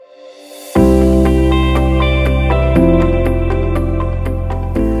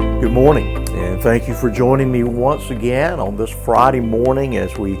Good morning, and thank you for joining me once again on this Friday morning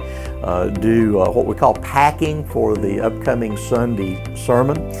as we do what we call packing for the upcoming Sunday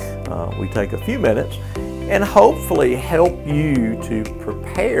sermon. We take a few minutes and hopefully help you to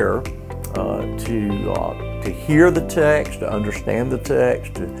prepare to hear the text, to understand the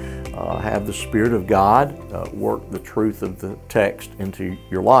text, to have the Spirit of God work the truth of the text into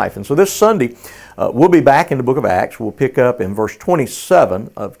your life. And so this Sunday, we'll be back in the book of Acts. We'll pick up in verse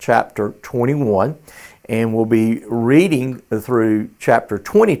 27 of chapter 21, and we'll be reading through chapter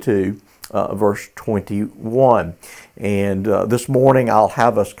 22, verse 21. And this morning I'll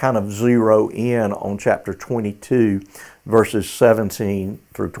have us kind of zero in on chapter 22, verses 17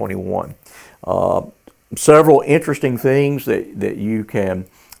 through 21. Several interesting things that you can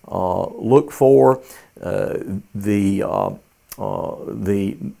look for.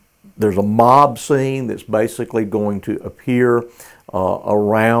 There's a mob scene that's basically going to appear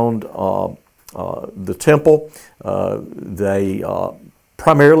around the temple. They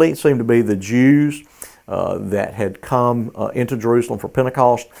primarily seem to be the Jews that had come into Jerusalem for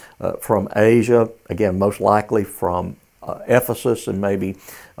Pentecost from Asia, again, most likely from Ephesus and maybe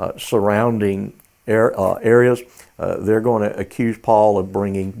surrounding areas. They're going to accuse Paul of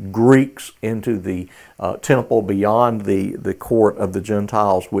bringing Greeks into the temple beyond the court of the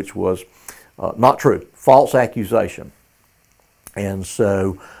Gentiles, which was not true, false accusation. And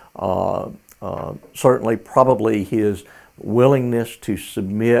so certainly probably his willingness to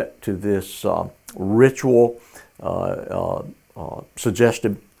submit to this ritual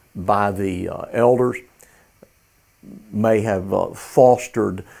suggested by the elders may have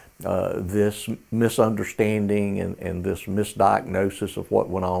fostered this misunderstanding and this misdiagnosis of what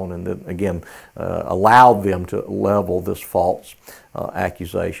went on, and then again allowed them to level this false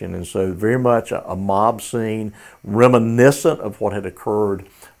accusation. And so very much a mob scene reminiscent of what had occurred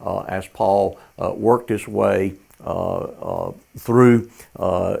as Paul worked his way through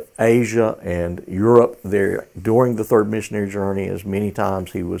Asia and Europe there during the third missionary journey, as many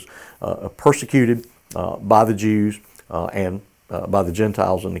times he was persecuted by the Jews and by the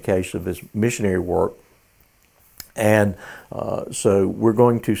Gentiles in the case of his missionary work. And so we're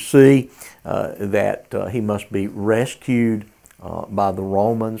going to see that he must be rescued by the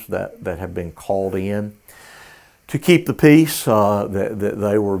Romans that have been called in to keep the peace, that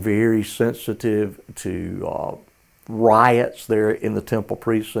they were very sensitive to riots there in the temple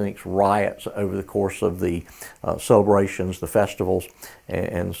precincts, riots over the course of the celebrations, the festivals,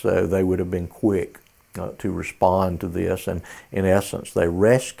 and so they would have been quick to respond to this. And in essence, they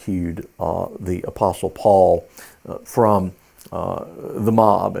rescued the Apostle Paul from the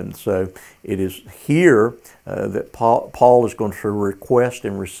mob. And so it is here that Paul is going to request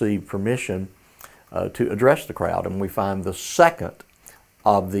and receive permission to address the crowd. And we find the second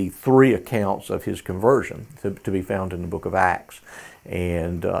of the three accounts of his conversion to be found in the book of Acts.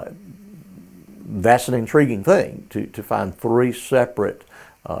 And that's an intriguing thing, to find three separate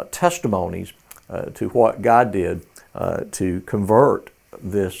testimonies to what God did to convert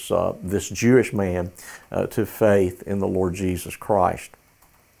this Jewish man to faith in the Lord Jesus Christ.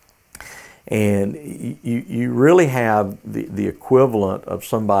 And you really have the equivalent of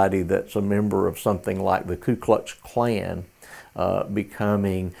somebody that's a member of something like the Ku Klux Klan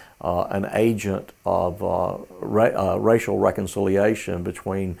becoming an agent of racial reconciliation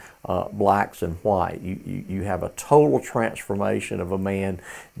between blacks and white. You have a total transformation of a man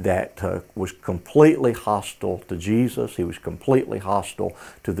that was completely hostile to Jesus. He was completely hostile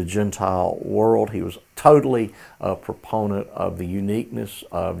to the Gentile world. He was totally a proponent of the uniqueness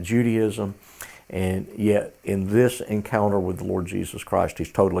of Judaism. And yet, in this encounter with the Lord Jesus Christ,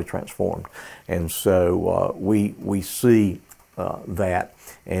 he's totally transformed. And so we see that.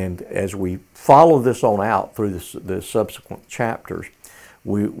 And as we follow this on out through the subsequent chapters,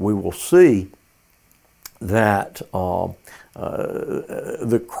 we will see that the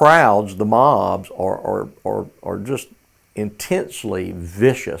crowds, the mobs, are just intensely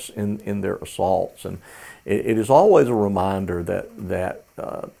vicious in their assaults. And it is always a reminder that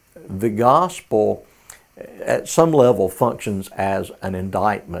the gospel at some level functions as an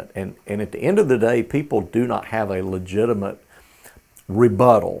indictment. And at the end of the day, people do not have a legitimate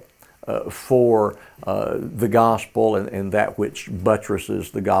rebuttal for the gospel and that which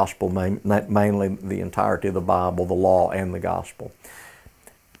buttresses the gospel, mainly the entirety of the Bible, the law, and the gospel.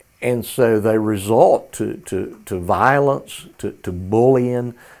 And so they resort to violence, to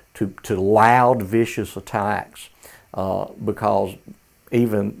bullying, to loud, vicious attacks, because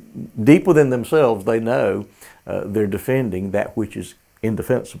even deep within themselves, they know they're defending that which is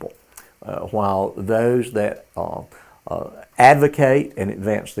indefensible, while those that advocate and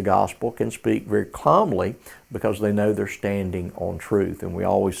advance the gospel can speak very calmly because they know they're standing on truth. And we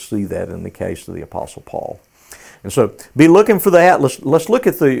always see that in the case of the Apostle Paul. And so be looking for that. Let's look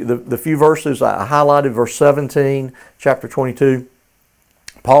at the few verses I highlighted. Verse 17, chapter 22.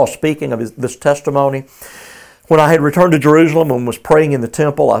 Paul speaking of this testimony. When I had returned to Jerusalem and was praying in the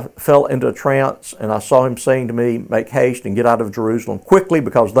temple, I fell into a trance, and I saw him saying to me, "Make haste and get out of Jerusalem quickly,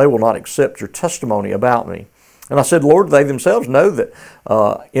 because they will not accept your testimony about me." And I said, "Lord, they themselves know that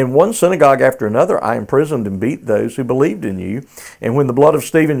in one synagogue after another I imprisoned and beat those who believed in you. And when the blood of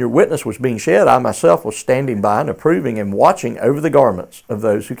Stephen, your witness, was being shed, I myself was standing by and approving and watching over the garments of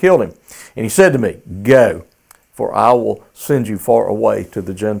those who killed him." And he said to me, "Go, for I will send you far away to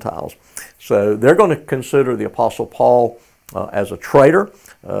the Gentiles." So they're going to consider the Apostle Paul as a traitor.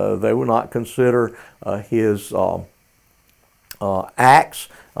 They will not consider his acts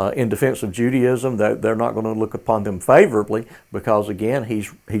in defense of Judaism. They're not going to look upon them favorably because, again,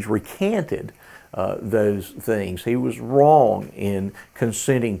 he's recanted those things. He was wrong in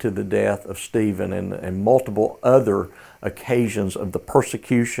consenting to the death of Stephen and multiple other occasions of the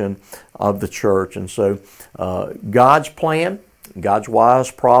persecution of the church. And so God's plan, God's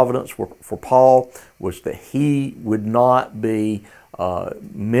wise providence for Paul was that he would not be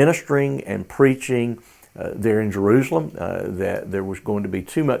ministering and preaching there in Jerusalem, that there was going to be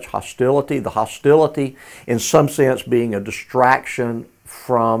too much hostility. The hostility, in some sense, being a distraction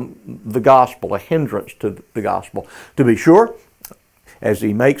from the gospel, a hindrance to the gospel. To be sure, as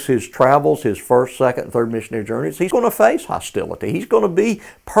he makes his travels, his first, second, third missionary journeys, he's going to face hostility. He's going to be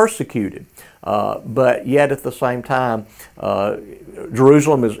persecuted. But yet at the same time,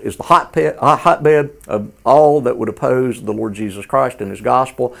 Jerusalem is the hotbed of all that would oppose the Lord Jesus Christ and his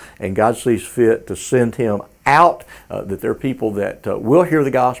gospel, and God sees fit to send him out, that there are people that will hear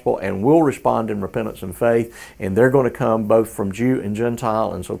the gospel and will respond in repentance and faith, and they're going to come both from Jew and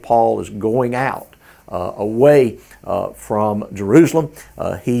Gentile. And so Paul is going out away from Jerusalem.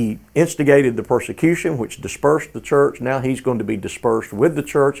 He instigated the persecution, which dispersed the church. Now he's going to be dispersed with the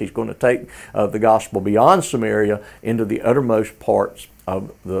church. He's going to take the gospel beyond Samaria into the uttermost parts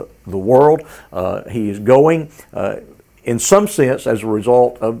of the world. He is going, in some sense, as a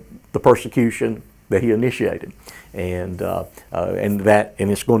result of the persecution that he initiated. And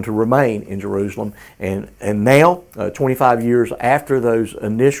it's going to remain in Jerusalem. And now, 25 years after those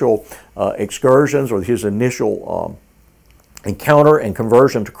initial excursions, or his initial encounter and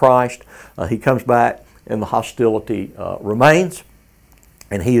conversion to Christ, he comes back and the hostility remains.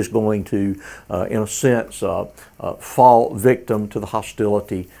 And he is going to, in a sense, fall victim to the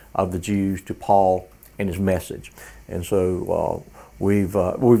hostility of the Jews to Paul and his message. And so we've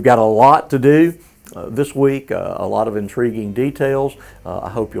got a lot to do this week, a lot of intriguing details. I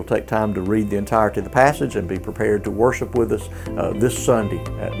hope you'll take time to read the entirety of the passage and be prepared to worship with us this Sunday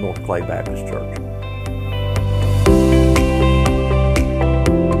at North Clay Baptist Church.